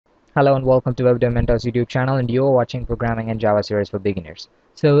Hello and welcome to WebDevMentors YouTube channel, and you're watching Programming in Java series for beginners.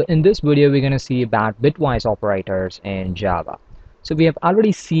 So in this video we're going to see about bitwise operators in Java. So we have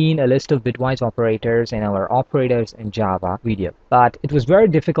already seen a list of bitwise operators in our operators in Java video, but it was very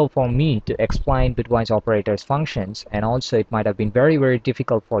difficult for me to explain bitwise operators functions, and also it might have been very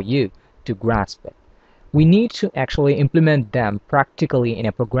difficult for you to grasp it. We need to actually implement them practically in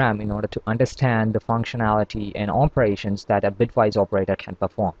a program in order to understand the functionality and operations that a bitwise operator can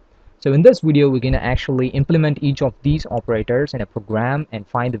perform. So in this video, we're going to actually implement each of these operators in a program and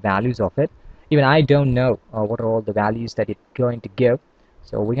find the values of it. Even I don't know what are all the values that it's going to give.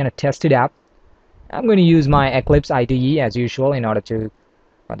 So we're going to test it out. I'm going to use my Eclipse IDE as usual in order to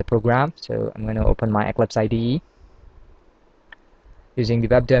run the program. So I'm going to open my Eclipse IDE using the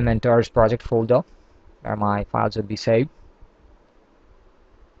WebDevMentors project folder where my files would be saved.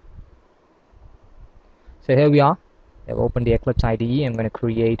 So here we are. I've opened the Eclipse IDE. I'm going to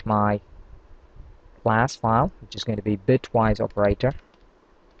create my class file, which is going to be bitwise operator.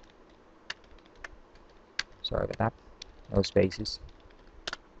 Sorry about that. No spaces.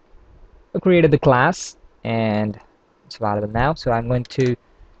 I created the class and it's available now. So I'm going to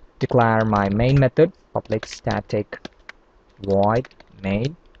declare my main method, public static void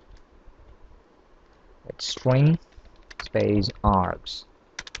main with string space args.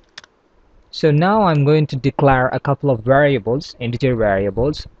 So now I'm going to declare a couple of variables, integer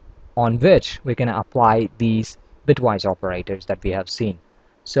variables, on which we can apply these bitwise operators that we have seen.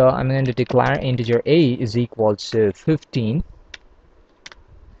 So I'm going to declare integer a is equal to 15,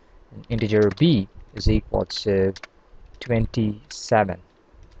 and integer b is equal to 27.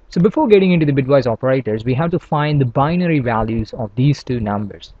 So before getting into the bitwise operators, we have to find the binary values of these two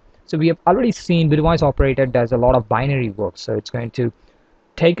numbers. So we have already seen bitwise operator does a lot of binary work. So it's going to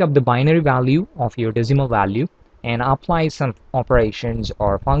take up the binary value of your decimal value and apply some operations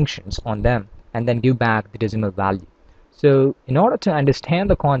or functions on them and then give back the decimal value. So in order to understand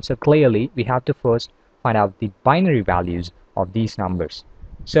the concept clearly, we have to first find out the binary values of these numbers.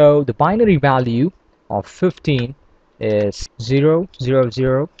 So the binary value of 15 is 0, 0,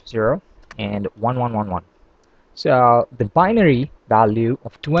 0, 0 and 1, 1, 1, 1. So the binary value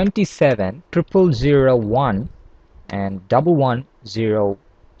of 27, 0001 and 1011.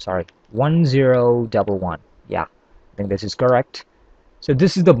 Yeah, I think this is correct. So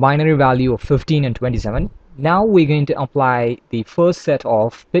this is the binary value of 15 and 27. Now we're going to apply the first set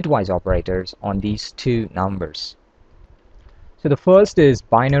of bitwise operators on these two numbers. So the first is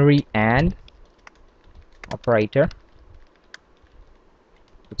binary AND operator,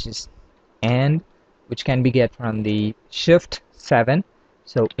 which is AND, which can be get from the shift 7.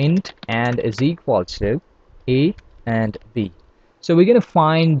 So int AND is equal to A and B. So we're going to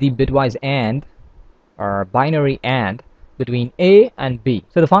find the bitwise AND or binary AND between A and B.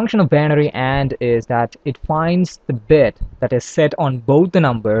 So the function of binary AND is that it finds the bit that is set on both the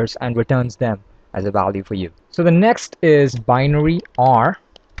numbers and returns them as a value for you. So the next is binary OR,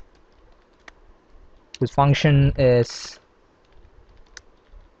 whose function is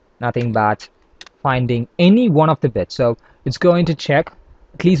nothing but finding any one of the bits. So it's going to check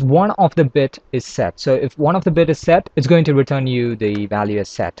at least one of the bit is set. So if one of the bit is set, it's going to return you the value as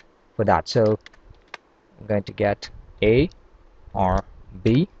set for that. So I'm going to get A or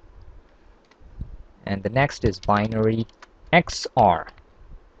B, and the next is binary XOR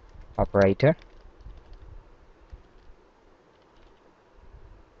operator.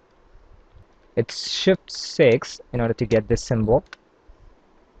 It's shift 6 in order to get this symbol.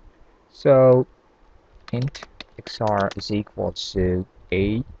 So int XOR is equal to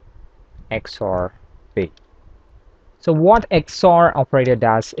A XOR B. So what XOR operator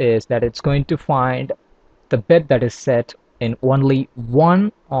does is that it's going to find the bit that is set in only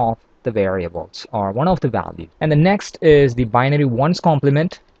one of the variables or one of the values. And the next is the binary ones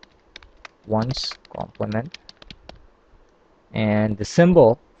complement, and the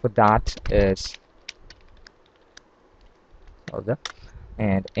symbol for that is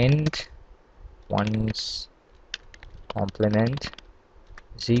and int ones complement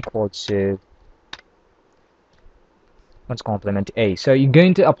is equal to ones complement A. So you're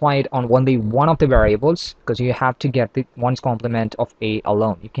going to apply it on only one of the variables because you have to get the ones complement of A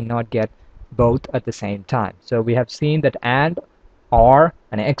alone. You cannot get both at the same time. So we have seen that AND, OR,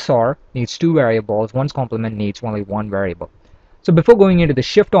 and XOR needs two variables. Ones complement needs only one variable. So before going into the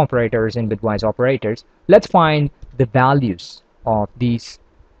shift operators in bitwise operators, let's find the values of these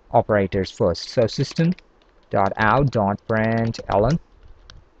operators first. So system.out.println.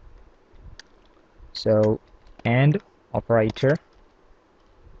 So AND operator.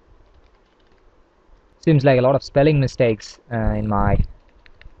 Seems like a lot of spelling mistakes in my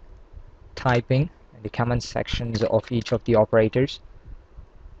typing in the comment sections of each of the operators.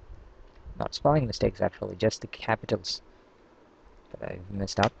 Not spelling mistakes actually, just the capitals that I've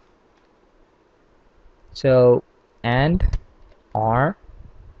messed up. So AND OR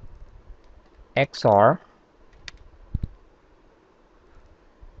XOR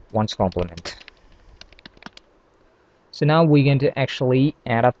one's complement. So now we're going to actually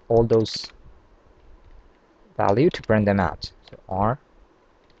add up all those value to print them out. So OR,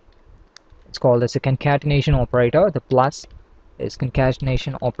 it's called as a concatenation operator. The plus is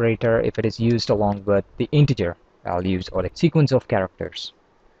concatenation operator if it is used along with the integer values or the sequence of characters.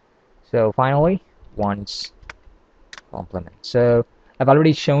 So finally, one's complement. So I've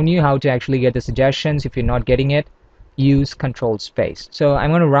already shown you how to actually get the suggestions. If you're not getting it, use control space. So I'm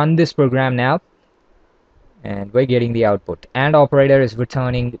going to run this program now, and we're getting the output. AND operator is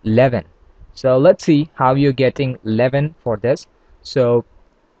returning 11. So let's see how you're getting 11 for this. So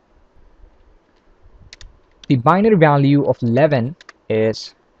the binary value of 11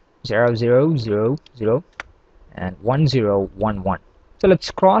 is 0, 0, 0, 0 and 1, 0, 1, 1. So let's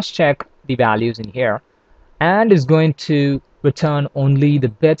cross check the values in here. AND is going to return only the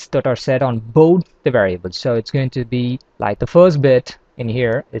bits that are set on both the variables. So it's going to be like the first bit in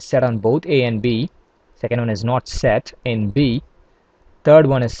here is set on both A and B. Second one is not set in B. Third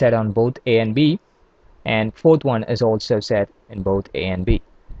one is set on both A and B. And fourth one is also set in both A and B.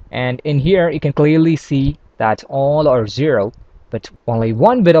 And in here you can clearly see that all are 0, but only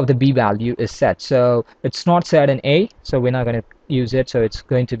one bit of the B value is set. So it's not set in A, so we're not going to use it, so it's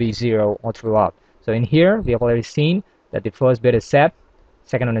going to be 0 all throughout. So in here we have already seen that the first bit is set,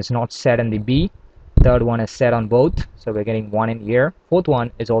 second one is not set in the B, third one is set on both, so we're getting 1 in here, fourth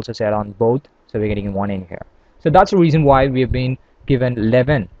one is also set on both, so we're getting 1 in here. So that's the reason why we've been given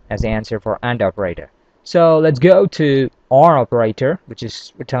 11 as the answer for AND operator. So let's go to OR operator, which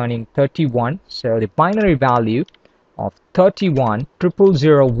is returning 31. So the binary value of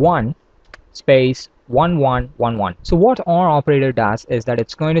 31,001 space 1111. So what OR operator does is that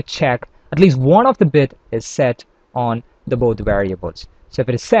it's going to check at least one of the bit is set on the both variables. So if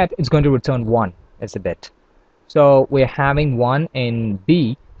it is set, it's going to return 1 as a bit. So we're having 1 in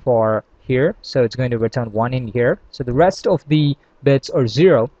B for here, so it's going to return 1 in here. So the rest of the bits are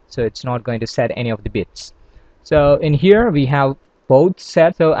 0, so it's not going to set any of the bits. So in here we have both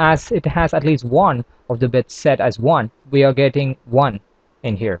set, so as it has at least one of the bits set as 1, we are getting 1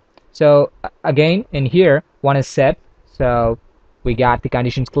 in here. So again in here 1 is set, so we got the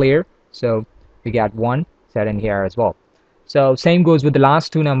conditions clear, so we got 1 set in here as well. So same goes with the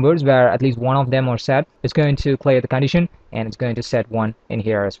last two numbers where at least one of them are set. It's going to clear the condition and it's going to set 1 in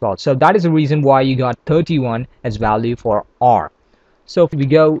here as well. So that is the reason why you got 31 as value for OR. So if we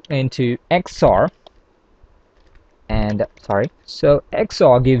go into XOR, and so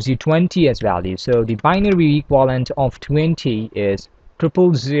XOR gives you 20 as value. So the binary equivalent of 20 is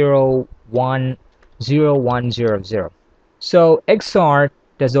 000010100. So XOR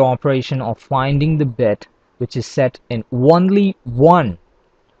does the operation of finding the bit which is set in only one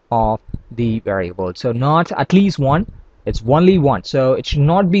of the variables. So not at least one, it's only one. So it should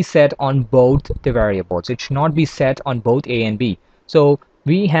not be set on both the variables. It should not be set on both A and B. So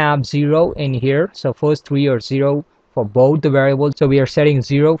we have 0 in here, so first 3 are 0 for both the variables, so we are setting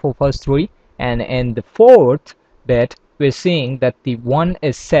 0 for first 3, and in the fourth bit we're seeing that the 1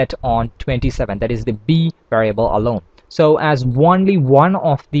 is set on 27, that is the B variable alone. So as only one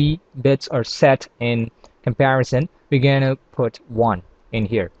of the bits are set in comparison, we're going to put 1 in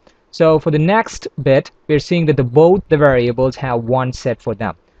here. So for the next bit we're seeing that both the variables have 1 set for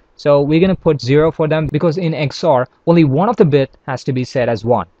them. So we're going to put 0 for them because in XOR only one of the bit has to be set as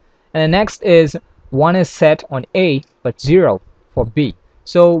 1. And the next is 1 is set on A but 0 for B.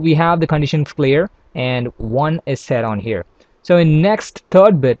 So we have the conditions clear and 1 is set on here. So in next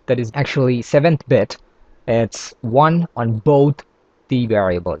third bit, that is actually 7th bit, it's 1 on both the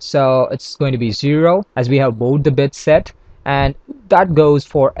variables. So it's going to be 0 as we have both the bits set, and that goes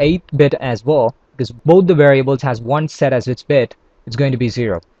for 8th bit as well because both the variables has 1 set as its bit. It's going to be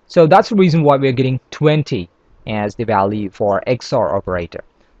 0. So that's the reason why we're getting 20 as the value for XOR operator.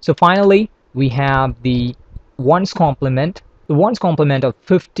 So finally we have the ones complement. The ones complement of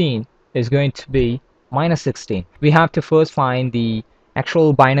 15 is going to be minus 16. We have to first find the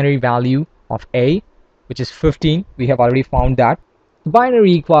actual binary value of A, which is 15. We have already found that. The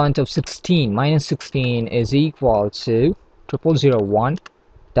binary equivalent of 16 minus 16 is equal to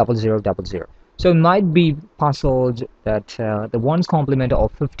 00010000. So it might be puzzled that the ones complement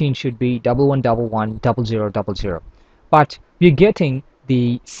of 15 should be 11110000. But we're getting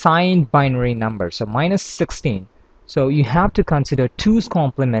the signed binary number, so minus 16. So you have to consider 2's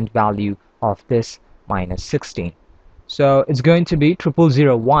complement value of this minus 16. So it's going to be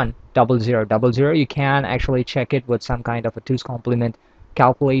 0001 0000. You can actually check it with some kind of a 2's complement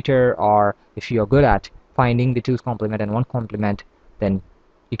calculator, or if you're good at finding the 2's complement and 1 complement, then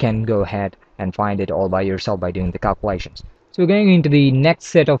you can go ahead and find it all by yourself by doing the calculations. So we're going into the next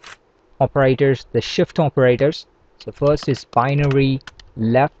set of operators, the shift operators. So first is binary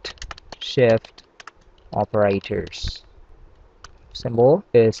left shift operators. Symbol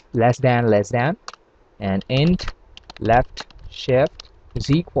is less than, and int left shift is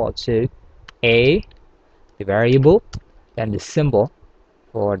equal to a, the variable, then the symbol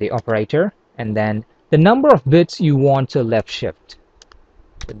for the operator, and then the number of bits you want to left shift.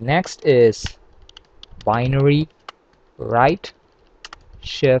 The next is binary right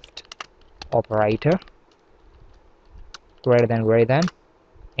shift operator, greater than,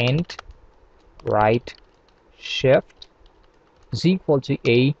 int right shift is equal to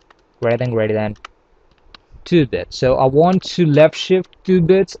a, greater than 2 bits. So I want to left shift 2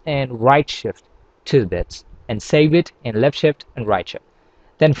 bits and right shift 2 bits, and save it in left shift and right shift.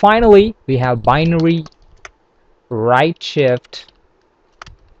 Then finally we have binary right shift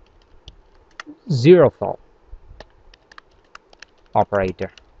 0 fill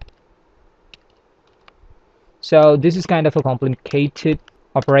operator. So this is kind of a complicated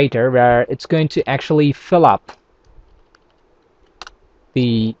operator where it's going to actually fill up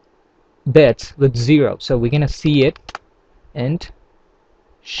the bits with 0. So we're gonna see it, int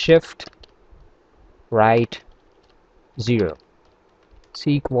shift right 0 is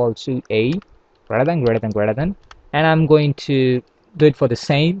equal to a, greater than, and I'm going to do it for the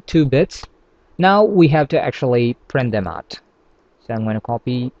same 2 bits. Now we have to actually print them out. So I'm going to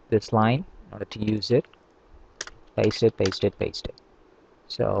copy this line in order to use it, paste it.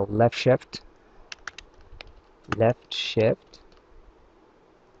 So left shift, right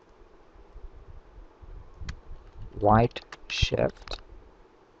shift,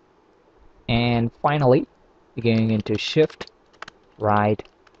 and finally we're going into shift right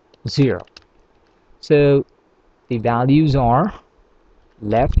 0. So the values are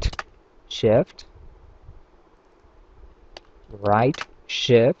left shift, right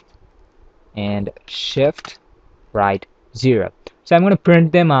shift, and shift right 0. So I'm going to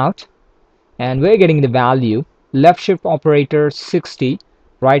print them out, and we're getting the value: left shift operator 60,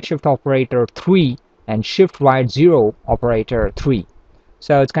 right shift operator 3, and shift right 0 operator 3.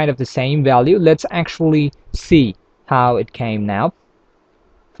 So it's kind of the same value. Let's actually see how it came now.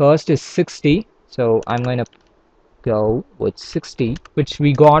 First is 60, so I'm going to go with 60, which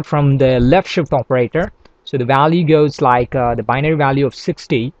we got from the left shift operator. So the value goes like the binary value of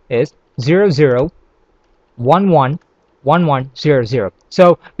 60 is 00111100.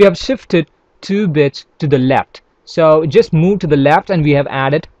 So we have shifted 2 bits to the left. So just move to the left, and we have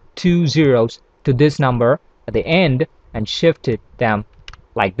added 2 zeros to this number at the end and shifted them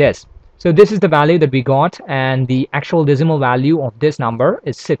like this. So this is the value that we got, and the actual decimal value of this number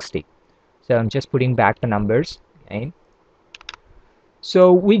is 60. So I'm just putting back the numbers again.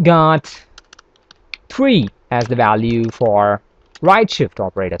 So we got 3 as the value for right shift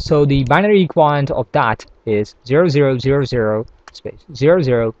operator. So the binary equivalent of that is 0000 space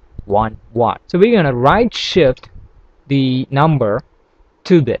 0011. So we're going to right shift the number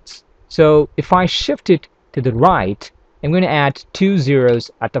 2 bits. So if I shift it to the right, I'm going to add 2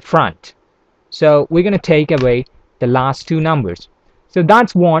 zeros at the front. So we're going to take away the last 2 numbers. So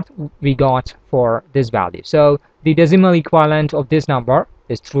that's what we got for this value. So the decimal equivalent of this number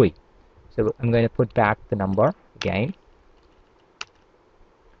is 3. So I'm going to put back the number again.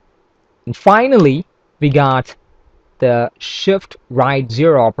 And finally, we got the shift right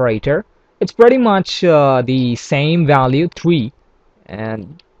 0 operator. It's pretty much the same value, 3,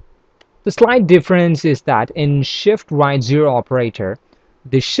 and the slight difference is that in shift right 0 operator,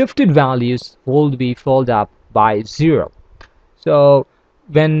 the shifted values will be filled up by 0. So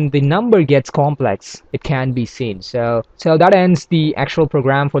when the number gets complex, it can be seen. So that ends the actual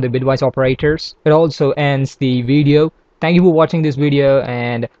program for the Bitwise operators. It also ends the video. Thank you for watching this video,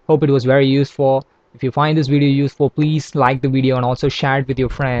 and hope it was very useful. If you find this video useful, please like the video and also share it with your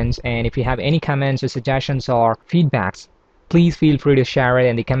friends. And if you have any comments or suggestions or feedbacks, please feel free to share it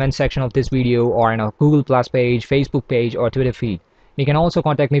in the comment section of this video, or in our Google Plus page, Facebook page, or Twitter feed. You can also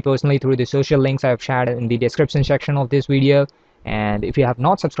contact me personally through the social links I have shared in the description section of this video. And if you have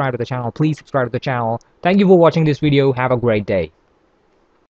not subscribed to the channel, please subscribe to the channel. Thank you for watching this video. Have a great day.